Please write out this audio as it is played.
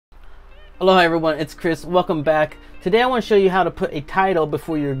Aloha everyone, it's Kris. Welcome back. Today I want to show you how to put a title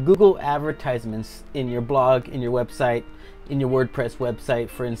before your Google advertisements in your blog, in your website, in your WordPress website,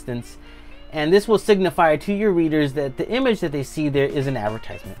 for instance. And this will signify to your readers that the image that they see there is an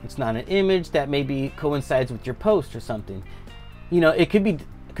advertisement. It's not an image that maybe coincides with your post or something. You know, it could be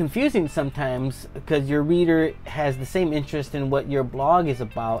confusing sometimes because your reader has the same interest in what your blog is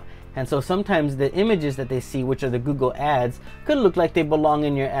about. And so sometimes the images that they see, which are the Google ads, could look like they belong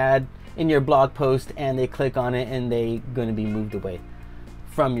in your ad, in your blog post, and they click on it and they're going to be moved away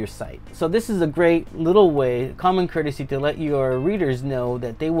from your site. So this is a great little way, common courtesy, to let your readers know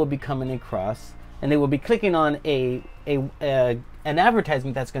that they will be coming across and they will be clicking on an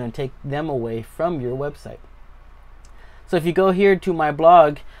advertisement that's going to take them away from your website. So if you go here to my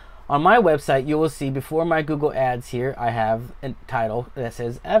blog, on my website, you will see before my Google ads here, I have a title that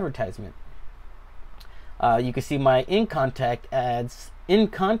says advertisement. You can see my in-content ads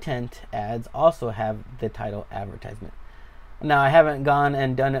also have the title advertisement. Now I haven't gone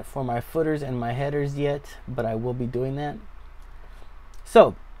and done it for my footers and my headers yet, but I will be doing that.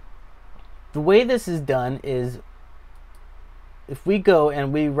 So the way this is done is if we go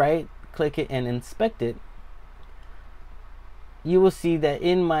and we right click it and inspect it, you will see that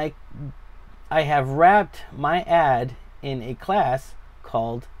I have wrapped my ad in a class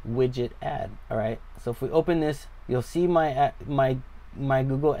called widget ad. All right, so if we open this, you'll see my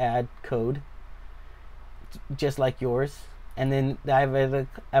Google ad code just like yours, and then I've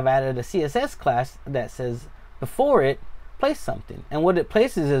added a CSS class that says before it place something, and what it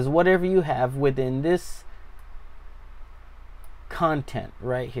places is whatever you have within this content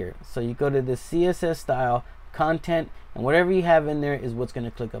right here. So you go to the CSS style content, and whatever you have in there is what's going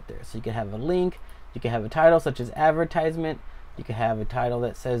to click up there. So you can have a link, you can have a title such as advertisement, you can have a title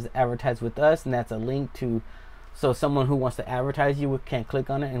that says advertise with us, and that's a link to, so someone who wants to advertise you can click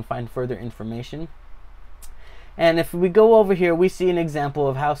on it and find further information. And if we go over here, we see an example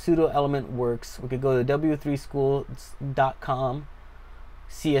of how pseudo element works. We could go to w3schools.com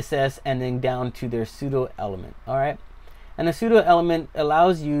CSS and then down to their pseudo element. All right, and a pseudo element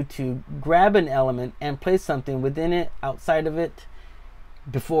allows you to grab an element and place something within it, outside of it,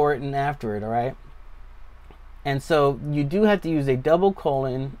 before it, and after it. All right, and so you do have to use a double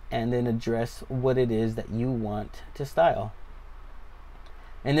colon and then address what it is that you want to style.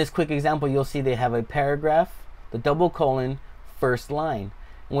 In this quick example, you'll see they have a paragraph, the double colon, first line.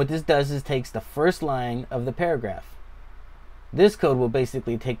 And what this does is takes the first line of the paragraph. This code will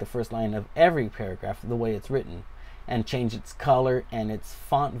basically take the first line of every paragraph the way it's written and change its color and its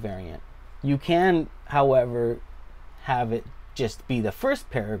font variant. You can, however, have it just be the first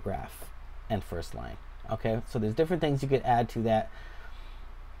paragraph and first line. Okay, so there's different things you could add to that,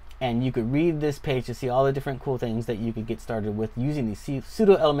 and you could read this page to see all the different cool things that you could get started with using these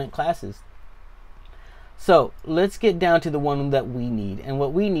pseudo element classes. So let's get down to the one that we need, and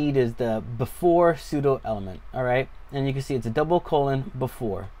what we need is the before pseudo element. All right, and you can see it's a double colon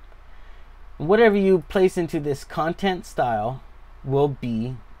before. Whatever you place into this content style will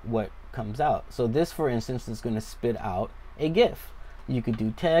be what comes out. So this, for instance, is going to spit out a GIF. You could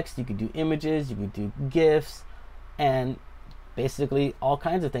do text, you could do images, you could do GIFs, and basically all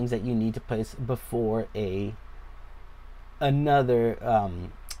kinds of things that you need to place before another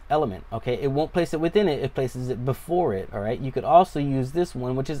element. Okay, it won't place it within it, it places it before it. All right, you could also use this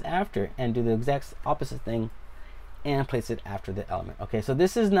one, which is after, and do the exact opposite thing and place it after the element. Okay, so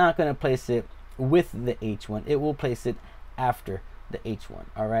this is not going to place it with the H1, it will place it after the H1.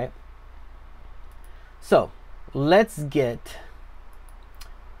 All right, so let's get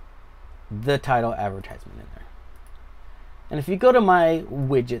the title advertisement in there. And if you go to my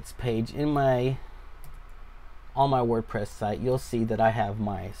widgets page on my WordPress site, you'll see that I have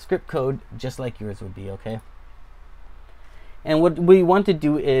my script code just like yours would be. Okay, and what we want to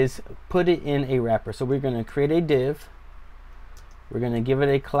do is put it in a wrapper. So we're going to create a div, we're going to give it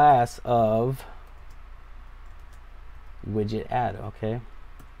a class of widget ad. Okay,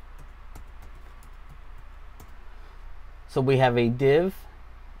 so we have a div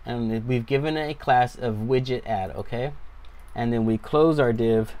and we've given it a class of widget ad. Okay, and then we close our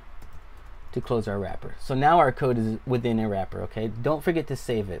div to close our wrapper. So now our code is within a wrapper. Okay, don't forget to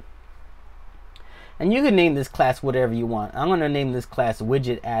save it. And you can name this class whatever you want. I'm going to name this class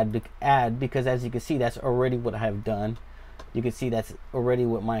widget ad because, as you can see, that's already what I have done. You can see that's already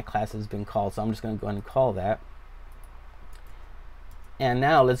what my class has been called, so I'm just going to go ahead and call that. And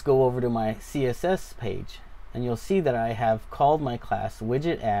now let's go over to my CSS page, and you'll see that I have called my class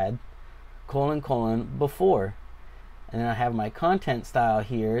widget ad : before, and then I have my content style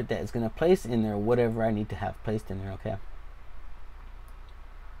here that is going to place in there whatever I need to have placed in there. Okay,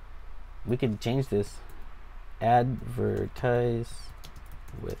 we could change this. Advertise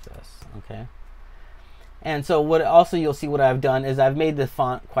with us. Okay. And so what also you'll see what I've done is I've made the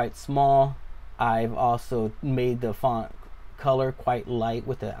font quite small. I've also made the font color quite light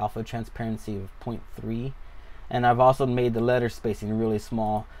with the alpha transparency of 0.3. And I've also made the letter spacing really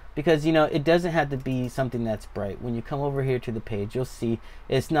small because, you know, it doesn't have to be something that's bright. When you come over here to the page, you'll see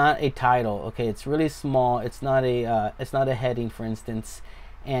it's not a title. Okay, it's really small. It's not a heading, for instance,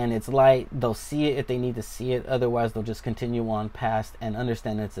 and it's light. They'll see it if they need to see it. Otherwise, they'll just continue on past and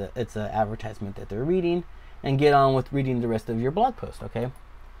understand it's a advertisement that they're reading and get on with reading the rest of your blog post. Okay.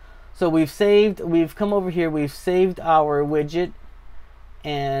 So we've come over here. We've saved our widget,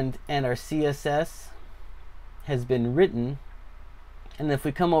 and our CSS has been written. And if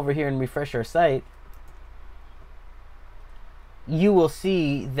we come over here and refresh our site, you will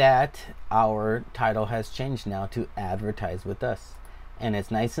see that our title has changed now to Advertise with Us. And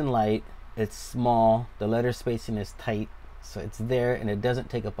it's nice and light, it's small, the letter spacing is tight, so it's there and it doesn't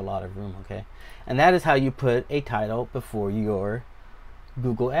take up a lot of room, okay? And that is how you put a title before your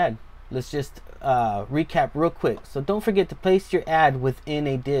Google ad. Let's just recap real quick. So don't forget to place your ad within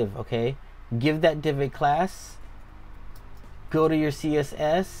a div, okay? Give that div a class. Go to your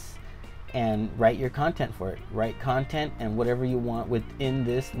CSS and write your content for it. Write content, and whatever you want within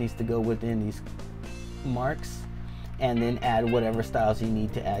this needs to go within these marks, and then add whatever styles you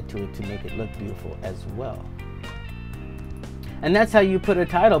need to add to it to make it look beautiful as well. And that's how you put a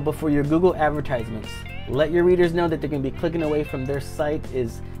title before your Google advertisements. Let your readers know that they're going to be clicking away from their site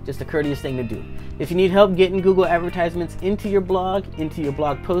is just a courteous thing to do. If you need help getting Google advertisements into your blog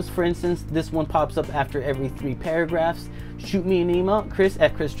post, for instance, this one pops up after every 3 paragraphs, shoot me an email,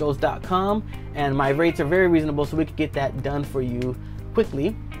 Kris@KrisJolls.com, and my rates are very reasonable, so we could get that done for you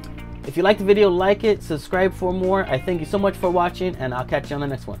quickly. If you like the video, like it, subscribe for more. I thank you so much for watching, and I'll catch you on the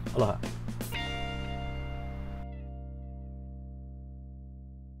next one. Aloha.